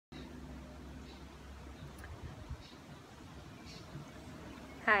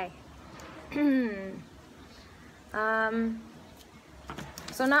Hi.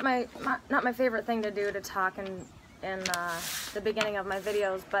 So not my favorite thing to do to talk in the beginning of my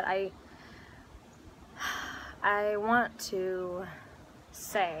videos, but I want to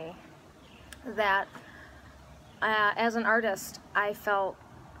say that as an artist, I felt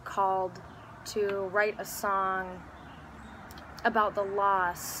called to write a song about the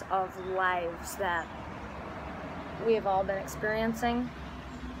loss of lives that we have all been experiencing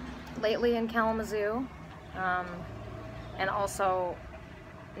lately in Kalamazoo, and also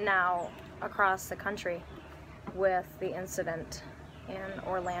now across the country with the incident in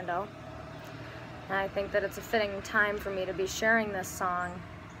Orlando. And I think that it's a fitting time for me to be sharing this song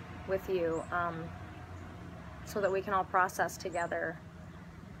with you, so that we can all process together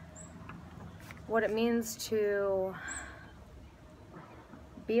what it means to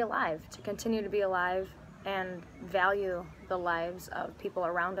be alive, to continue to be alive and value the lives of people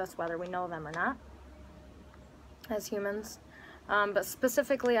around us, whether we know them or not, as humans. But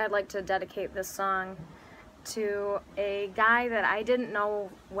specifically, I'd like to dedicate this song to a guy that I didn't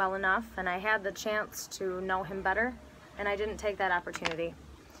know well enough, and I had the chance to know him better, and I didn't take that opportunity.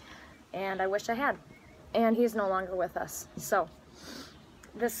 And I wish I had. And he's no longer with us. So,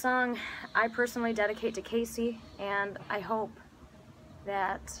 this song I personally dedicate to Casey, and I hope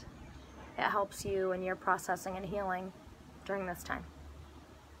that it helps you in your processing and healing during this time.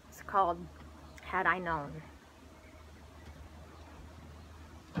 It's called Had I Known.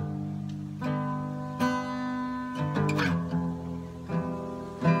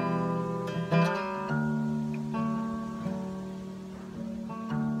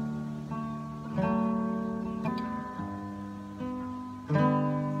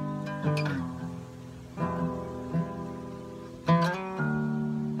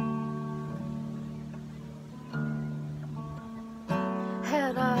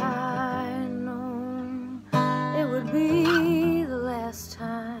 Had I known it would be the last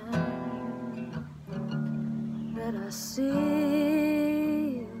time that I see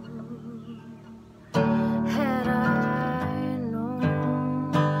you, had I known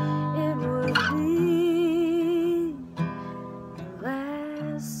it would be the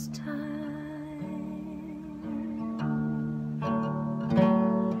last time,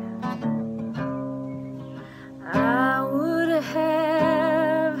 I would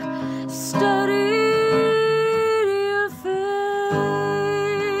have studied your face.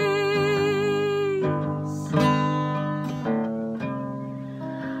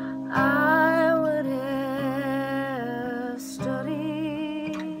 I would have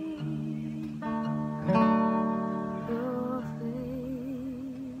studied your face.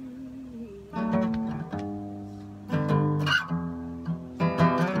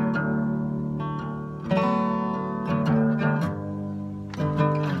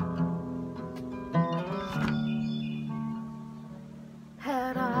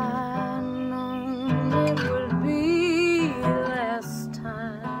 Had I known it would be the last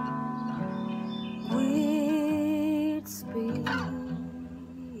time we'd speak,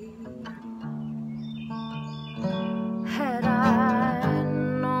 had I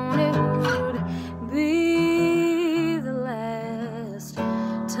known it would be the last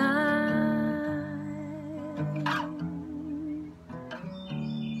time,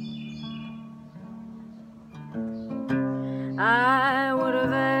 I would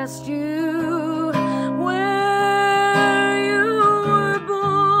have asked you where you were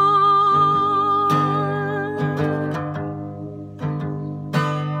born,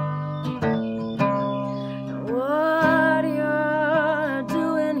 what you're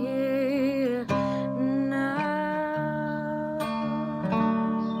doing here now.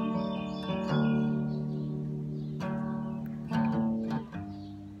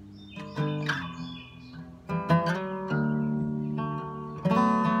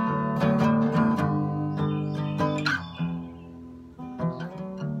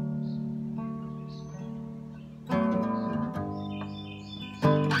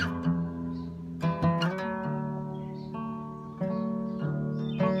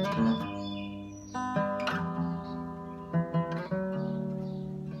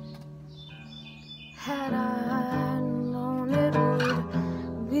 Had I known it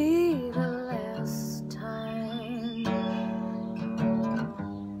would be the last time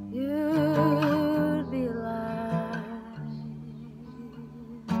you'd be alive,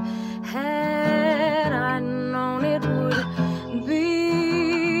 had I known it would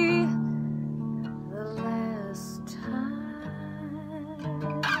be the last time,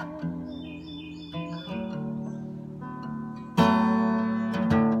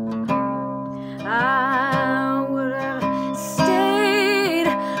 I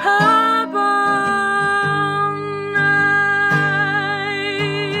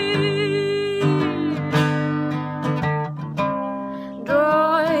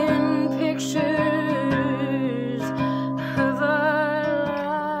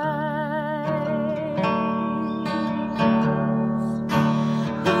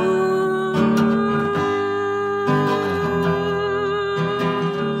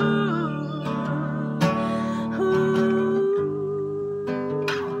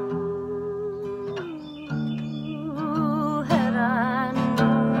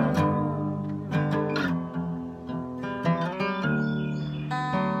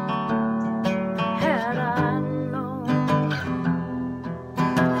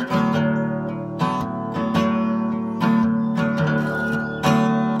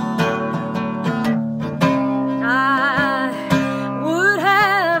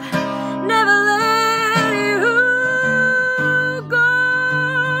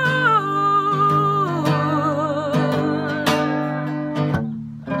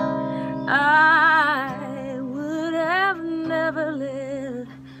let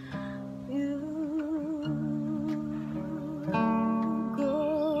you go.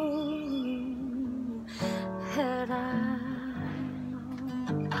 Had I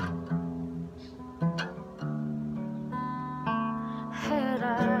had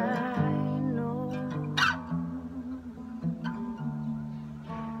I known,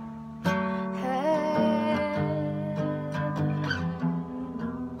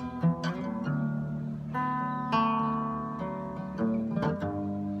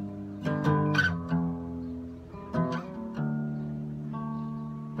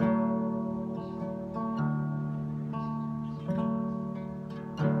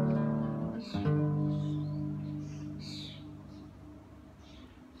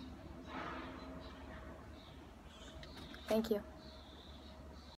 Thank you.